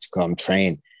around to come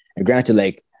train. And granted,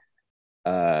 like,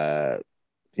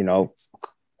 you know,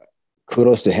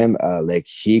 kudos to him. Like,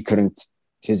 he couldn't,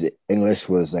 his English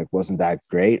wasn't that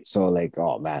great. So like,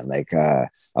 oh man, like I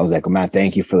was like, oh man,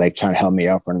 thank you for like trying to help me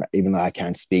out, for even though I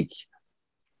can't speak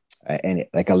any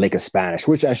like a lick of Spanish,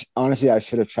 which honestly I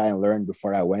should have tried and learned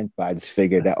before I went, but I just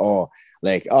figured that I'll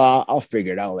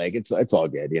figure it out, like it's all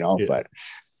good, you know. Yeah. But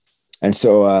and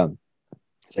so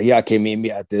yeah, okay, meet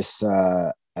me at this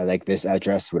at like this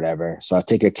address, whatever. So I'll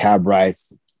take a cab ride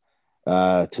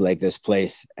to like this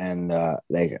place, and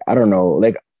like I don't know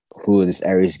like who this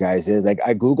Aries guys is. Like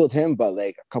I googled him, but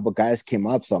like a couple guys came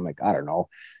up, so I'm like, I don't know.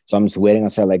 So I'm just waiting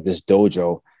outside like this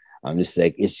dojo. I'm just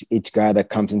like, each guy that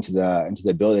comes into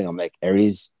the building, I'm like,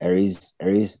 Aries, Aries,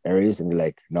 Aries, Aries, and they're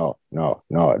like, no. So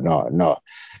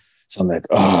I'm like,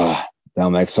 oh.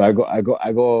 I'm like, so I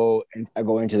go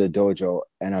into the dojo,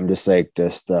 and I'm just like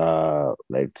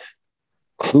like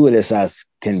clueless as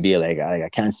can be. Like I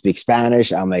can't speak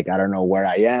Spanish. I'm like, I don't know where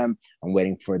I am. I'm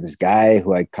waiting for this guy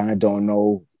who I kind of don't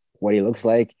know what he looks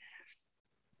like.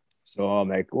 So I'm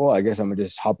like, well, I guess I'm gonna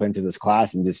just hop into this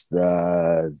class and just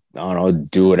I don't know,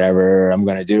 do whatever I'm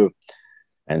gonna do.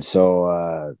 And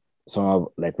so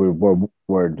like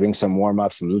we're doing some warm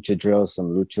ups, some lucha drills,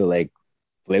 some lucha like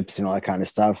flips and all that kind of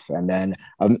stuff. And then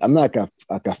I'm not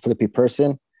like a flippy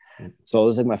person, so it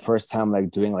was like my first time like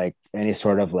doing like any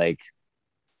sort of like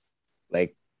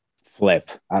flip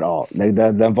at all. Like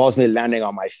that involves me landing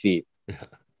on my feet.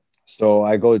 So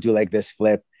I go do like this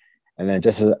flip. And then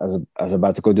just as I was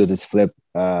about to go do this flip,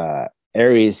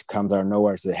 Aries comes out of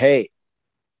nowhere and says, hey,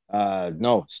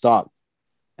 no, stop.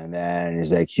 And then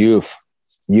he's like, you,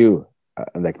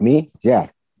 like me? Yeah,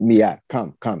 me, yeah,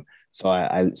 come. So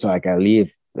I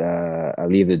leave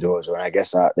the doors, and I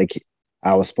guess I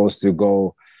was supposed to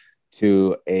go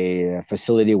to a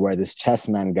facility where this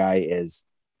chessman guy is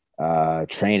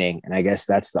training. And I guess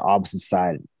that's the opposite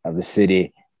side of the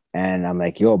city. And I'm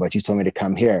like, yo, but you told me to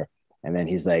come here. And then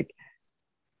he's like,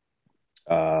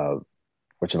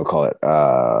 whatchamacallit,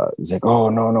 he's like, oh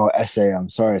no, essay, I'm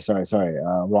sorry,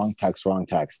 wrong text.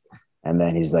 And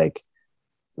then he's like,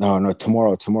 no,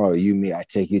 tomorrow you meet, I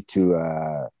take you to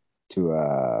what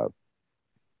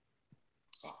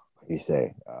do you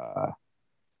say,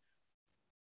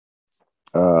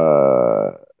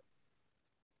 I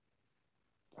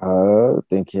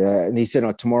think, yeah. And he said,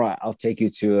 no, tomorrow I'll take you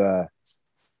to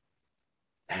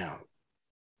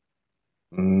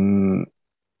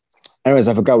anyways,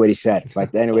 I forgot what he said,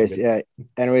 but anyways, yeah.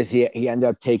 Anyways, he ended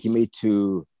up taking me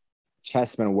to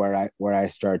Chessman, where I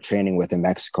started training with in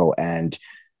Mexico, and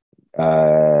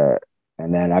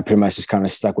then I pretty much just kind of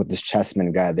stuck with this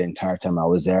Chessman guy the entire time I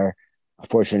was there.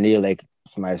 Unfortunately, like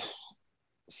for my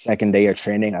second day of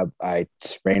training, I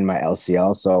sprained my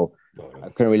LCL, so I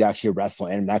couldn't really actually wrestle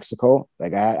in Mexico.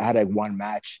 Like I had like one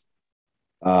match,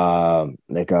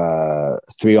 like a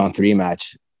 3-on-3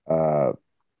 match. I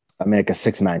mean, like a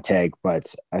 6-man tag,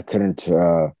 but I couldn't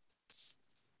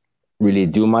really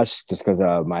do much just because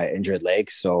of my injured leg.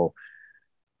 So,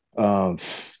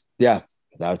 yeah,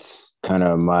 that's kind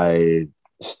of my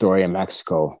story in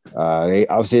Mexico.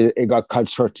 Obviously, it got cut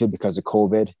short too because of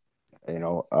COVID. You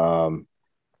know,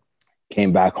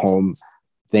 came back home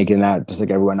thinking that just like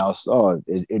everyone else,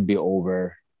 it'd be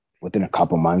over within a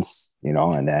couple months, you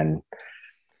know, and then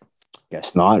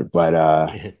guess not, but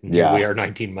yeah, we are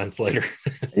 19 months later.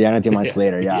 19 months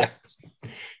later, yeah.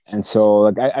 And so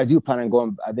like I do plan on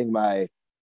going. I think my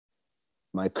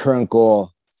current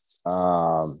goal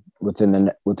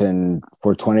within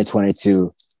for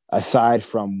 2022, aside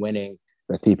from winning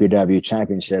the PPW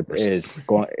championship, is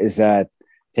that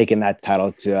taking that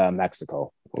title to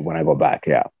Mexico when I go back.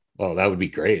 Yeah. Oh, that would be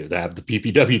great to have the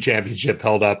PPW championship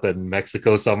held up in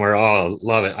Mexico somewhere. Oh,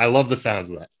 love it. I love the sounds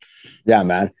of that. Yeah,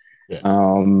 man.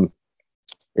 Yeah.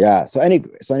 Yeah. So any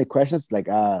questions? Like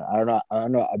I don't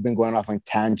know. I've been going off on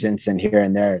tangents and here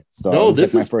and there. So no,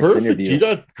 this is perfect. Interview. You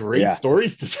got great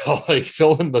stories to tell. Like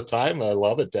filling the time. I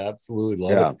love it. Absolutely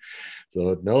love it.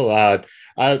 So no,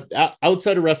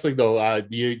 outside of wrestling though,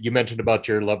 you mentioned about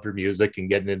your love for music and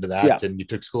getting into that, and you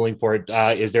took schooling for it.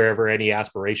 Is there ever any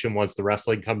aspiration once the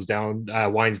wrestling winds down a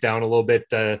little bit,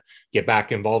 to get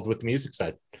back involved with the music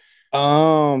side?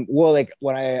 Well, like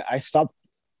when I stopped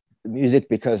music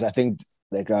because I think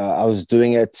like I was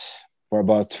doing it for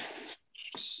about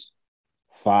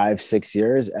 5-6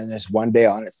 years, and just one day,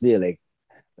 honestly, like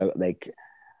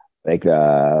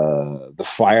the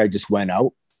fire just went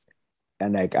out,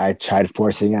 and like I tried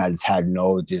forcing it. I just had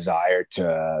no desire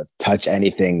to touch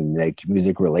anything like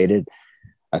music related.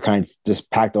 I kind of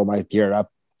just packed all my gear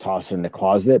up, tossed it in the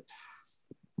closet.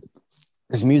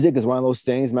 Because music is one of those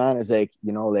things, man. It's like,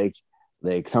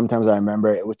 like sometimes I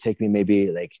remember it would take me maybe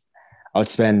like I would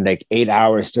spend like 8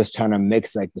 hours just trying to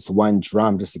mix like this one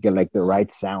drum just to get like the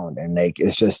right sound. And like it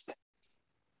was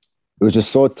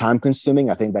just so time consuming.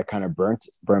 I think that kind of burnt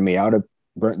me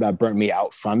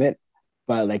out from it.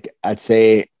 But like I'd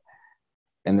say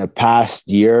in the past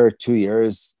year, 2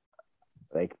 years,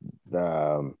 like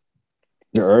the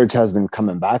urge has been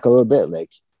coming back a little bit,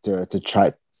 like to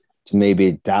try to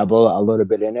maybe dabble a little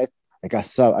bit in it. Like I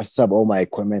sub all my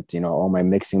equipment, all my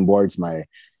mixing boards, my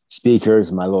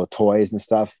speakers, my little toys and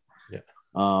stuff. Yeah.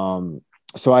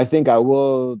 So I think I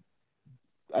will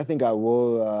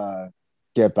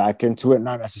get back into it,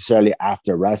 not necessarily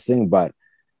after wrestling, but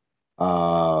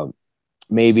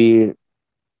maybe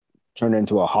turn it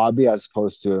into a hobby as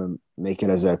opposed to make it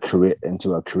as a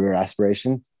career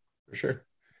aspiration. For sure.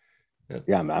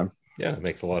 Yeah, man. Yeah, it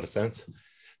makes a lot of sense.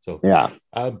 So yeah,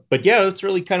 but yeah, that's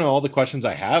really kind of all the questions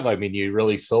I have. I mean, you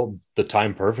really filled the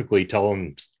time perfectly,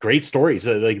 telling great stories.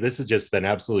 Like this has just been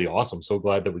absolutely awesome. So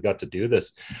glad that we got to do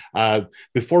this.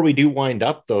 Before we do wind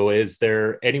up, though, is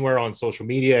there anywhere on social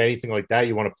media, anything like that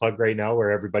you want to plug right now, where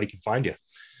everybody can find you?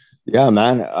 Yeah,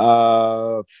 man.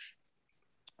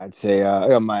 I'd say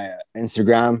my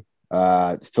Instagram,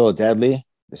 Fil Deadly,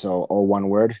 so all one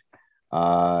word.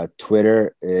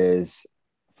 Twitter is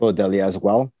Fil Deadly as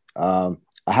well.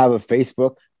 I have a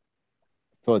Facebook,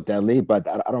 Fil Deadly, but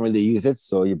I don't really use it.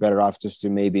 So you're better off just to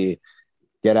maybe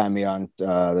get at me on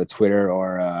the Twitter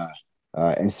or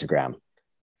Instagram.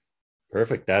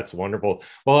 Perfect. That's wonderful.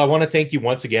 Well, I want to thank you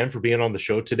once again for being on the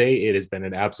show today. It has been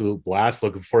an absolute blast.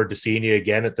 Looking forward to seeing you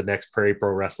again at the next Prairie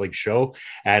Pro Wrestling show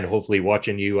and hopefully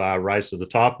watching you rise to the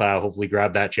top, hopefully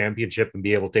grab that championship and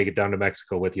be able to take it down to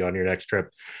Mexico with you on your next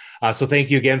trip. So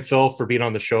thank you again, Phil, for being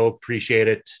on the show. Appreciate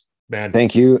it, man.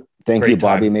 Thank you. Thank you,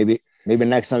 Bobby. Time. Maybe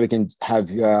next time we can have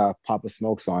Papa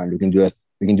Smokes on. We can do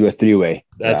a three-way.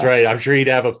 That's right. I'm sure he'd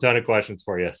have a ton of questions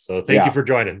for you. So thank you for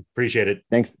joining. Appreciate it.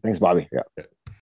 Thanks, Bobby. Yeah.